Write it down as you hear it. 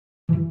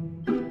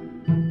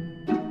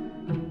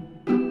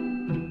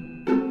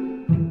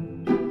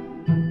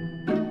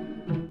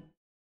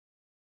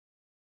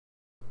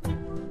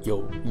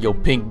Yo,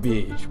 pink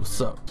bitch, what's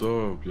up? What's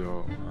up,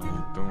 yo? How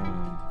you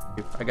doing?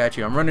 I got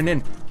you. I'm running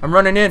in. I'm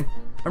running in.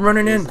 I'm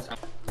running in.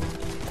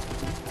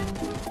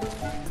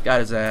 Got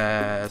his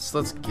ass.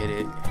 Let's get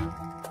it.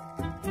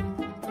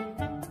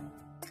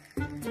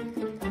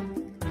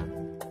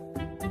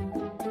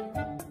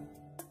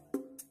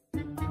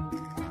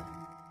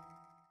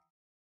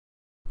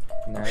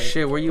 Nice.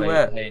 Shit, where you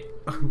at? Hey,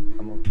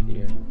 I'm up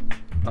here.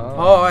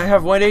 Oh, I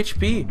have 1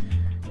 HP.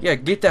 Yeah,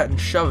 get that and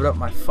shove it up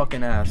my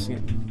fucking ass.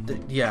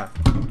 Yeah,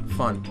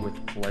 fun. With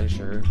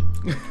pleasure.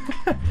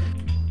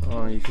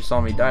 Oh, if you saw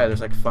me die,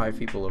 there's like 5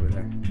 people over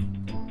there.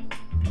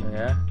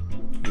 Yeah?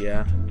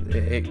 Yeah,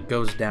 it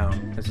goes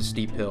down. It's a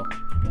steep hill.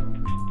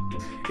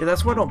 Yeah,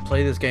 that's why I don't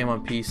play this game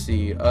on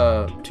PC.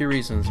 2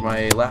 reasons.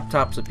 My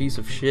laptop's a piece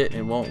of shit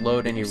and won't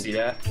load any. Did you see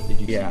that? Did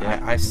you see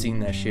that? I seen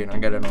that shit and I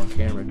got it on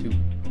camera too.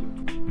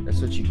 That's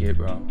what you get,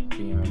 bro.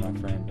 Being with my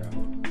friend, bro.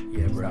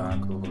 Yeah, It's bro.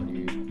 not cool,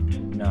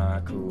 dude.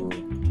 Not cool.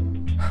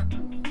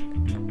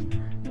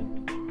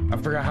 I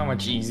forgot how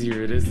much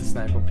easier it is to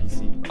snipe on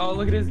PC. Oh,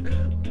 look at this.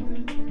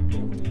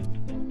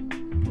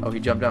 Oh, he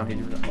jumped down. He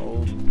jumped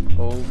down.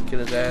 Oh, kill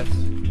his ass.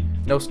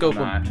 No scope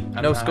him.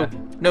 No scope.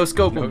 No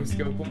scope him. No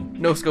scope him.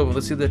 No scope him.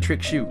 Let's see the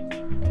trick shoot.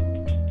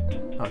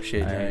 Oh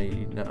shit!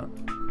 No.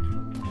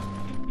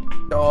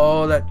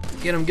 Oh, that.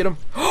 Get him! Get him!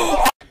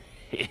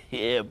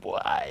 Yeah,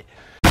 boy.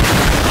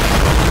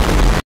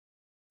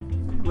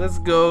 Let's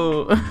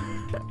go.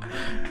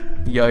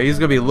 Yo, he's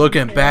gonna be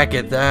looking back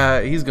at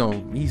that. He's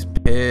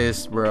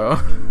pissed, bro.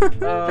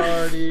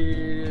 Oh,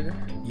 dude.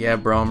 Yeah,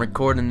 bro, I'm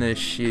recording this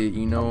shit.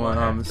 You know what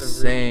I'm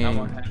saying? I'm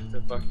gonna have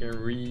to fucking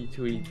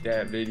retweet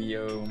that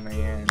video,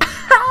 man.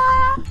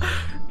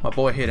 My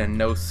boy hit a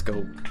no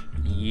scope.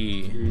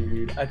 Yeah.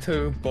 Dude, I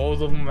took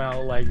both of them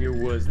out like it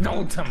was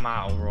no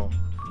tomorrow.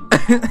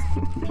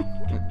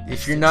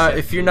 If you're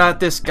not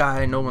this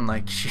guy, no one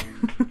likes you.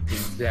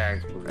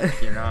 Exactly.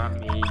 If you're not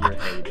me, you're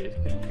hated.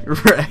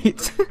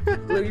 Right.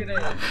 Look at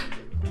that.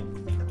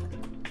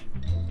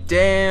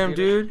 Damn,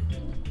 dude.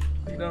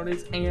 Look at all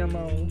this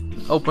ammo.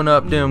 Open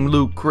up them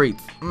loot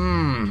crates.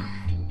 Damn.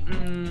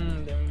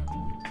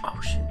 Oh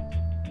shit.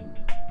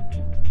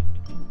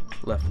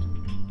 Left.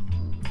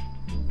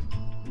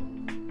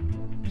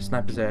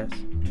 Snipe his ass.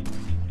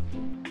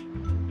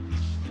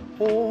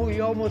 Oh,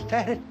 you almost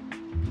had it.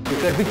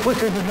 You gotta be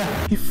quicker than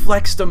that. He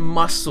flexed a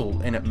muscle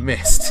and it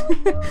missed.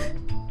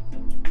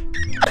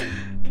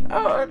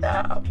 Oh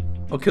no.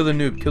 Oh, kill the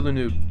noob. Kill the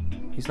noob.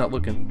 He's not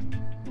looking.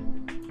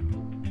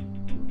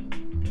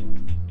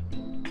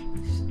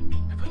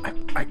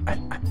 I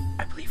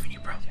believe in you,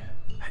 bro.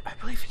 I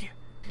believe in you.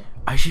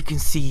 As you can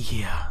see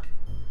here,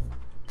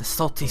 the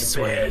salty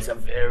Sway is a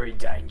very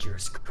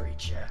dangerous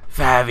creature.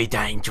 very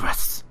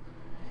dangerous.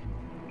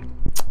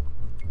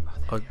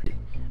 Oh,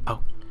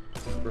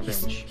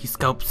 Revenge. he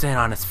scopes in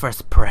on his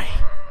first prey.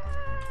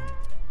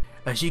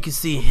 As you can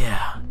see here,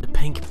 the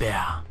pink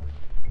bear.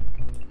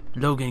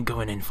 Logan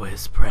going in for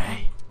his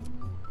prey.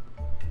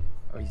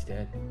 Oh, he's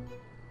dead.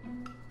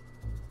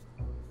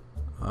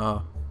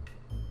 Oh.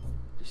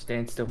 Just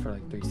stand still for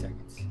like 3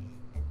 seconds.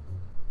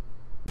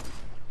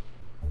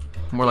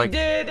 More like. He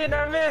did, and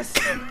I missed.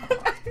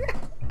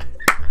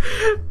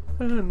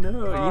 Oh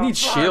no, Oh, you need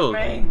fuck shield.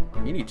 me.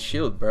 You need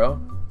shield, bro.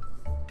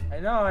 I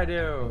know I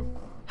do.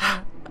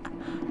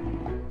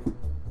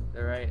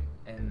 They're right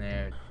in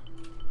there.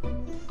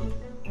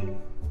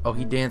 Oh,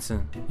 he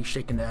dancing. He's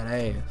shaking that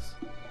ass.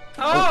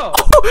 Oh!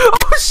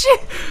 Oh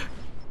shit!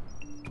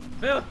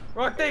 Bill,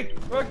 rock thing!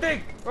 Rock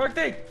thing! Rock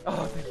thing!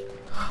 Oh, thank you.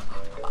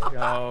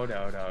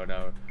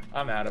 No.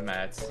 I'm out of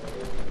mats.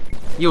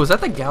 Yo, is that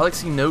the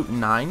Galaxy Note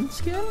 9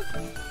 skin?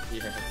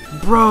 Yeah.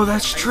 Bro,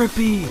 that's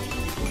trippy.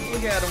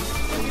 Look at him.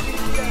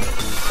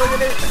 Look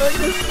at it. Look at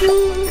this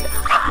dude.